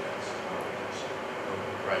context.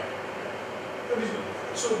 Right.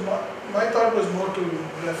 So my thought was more to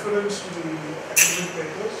reference the academic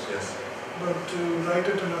papers, Yes. but to write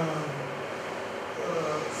it in a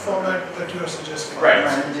format that you are suggesting. Right.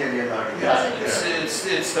 Managerial audience.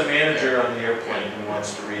 Yeah, it's the manager on the airplane who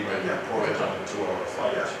wants to read the report on a 2-hour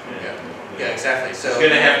flight. Yeah, exactly. So it's going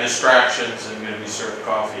to have distractions and going to be served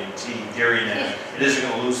coffee and tea during it. It isn't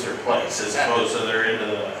going to lose their place as opposed to they're into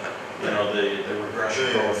the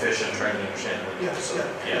regression coefficient trying to understand the Yes,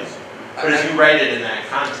 yes. But if you write it in that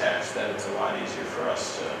context, then it's a lot easier for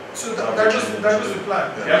us to. So that was the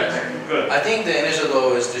plan. Yep, good. I think the initial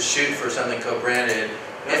goal is to shoot for something co-branded.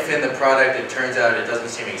 If in the product it turns out it doesn't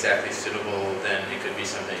seem exactly suitable, then it could be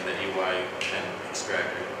something that EY can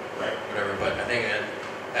extract or whatever. But I think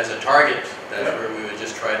as a target, that's where we would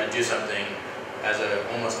just try to do something as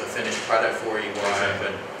almost a finished product for EY,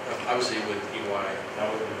 but obviously with EY,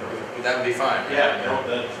 that would be fine. Right? Yeah, no,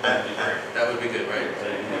 that'd be great. That would be good, right?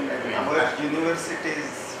 Our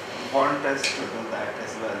universities want us to do that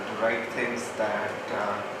as well, to write things that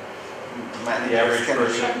The managers average can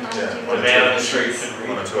person, read. the man on the street can read.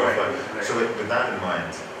 1 or 2 or 5. So with that in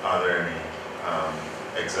mind, are there any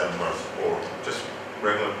examples or just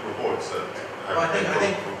regular reports that have Well, I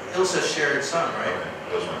think Ilsa shared some, right? Okay,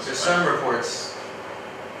 those ones. There's some reports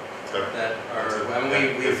that are, I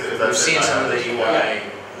mean, we've seen some of the EY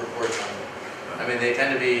reports on them. I mean, they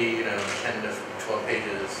tend to be, 10 to 12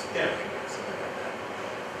 pages, something like that.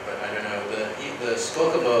 But I don't know, the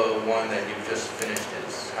Skokobo one that you've just finished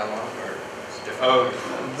is how long, or it's different? Oh,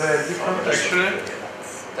 they're different actually.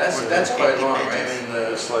 That's quite long, right? I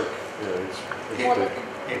mean, It's like, it's big.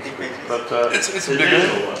 80 pages. But It's a bigger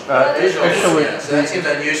one. actually, yeah, so that seems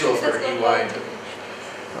unusual for EY to.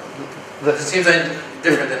 the, It seems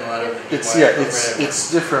different than a lot of the it's EY yeah, program.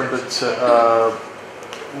 it's different, but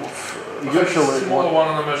usually smaller one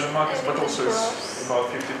on the measure markets, but also it's about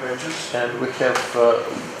 50 pages. and we have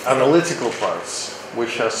analytical parts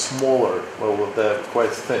which are smaller. Well, they're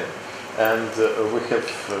quite thin, and we have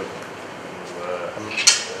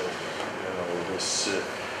this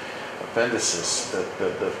appendices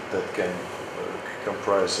that can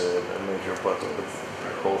comprise a major part of the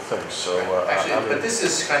whole thing. So Actually, but this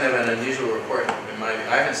is kind of an unusual report in my view.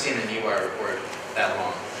 I haven't seen an EY report that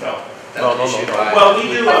long. No. That was issued by. Well,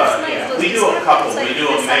 we do But it's nice, we do a it's couple. like We do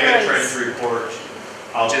a the mega summarize. trend report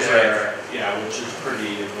out Which is there, which is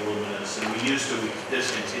pretty voluminous. And we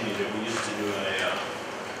discontinued it. We used to do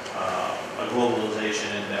a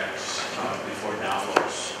globalization index before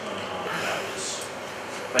Davos. That was,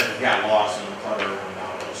 but it got lost in the clutter when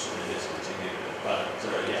Davos, so we discontinued it. But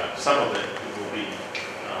some of it will be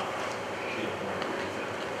more brief.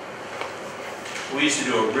 We used to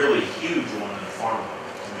do a really huge one in pharma.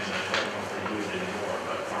 I mean, I don't know if they do it anymore,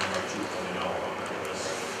 but Pharma 2.0, it was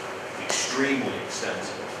extremely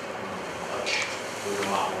extensive. But with a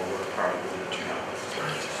lot more work probably than we have.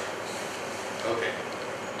 Okay.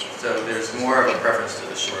 So there's more of a preference to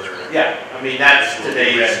the shorter. Yeah, I mean, that's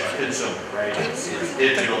today's consumer, right? It's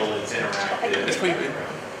digital, it's interactive. It's pretty big.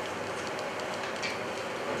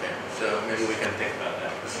 Okay, so maybe we can think about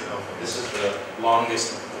that. This is the long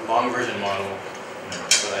version model,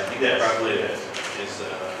 but I think probably is.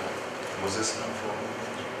 Was this done for?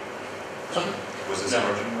 Was this No.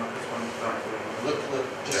 emerging markets one done for? Look,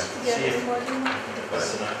 just Yeah, see if emerging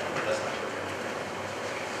that's not perfect.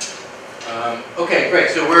 Okay, great.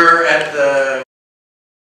 So we're at the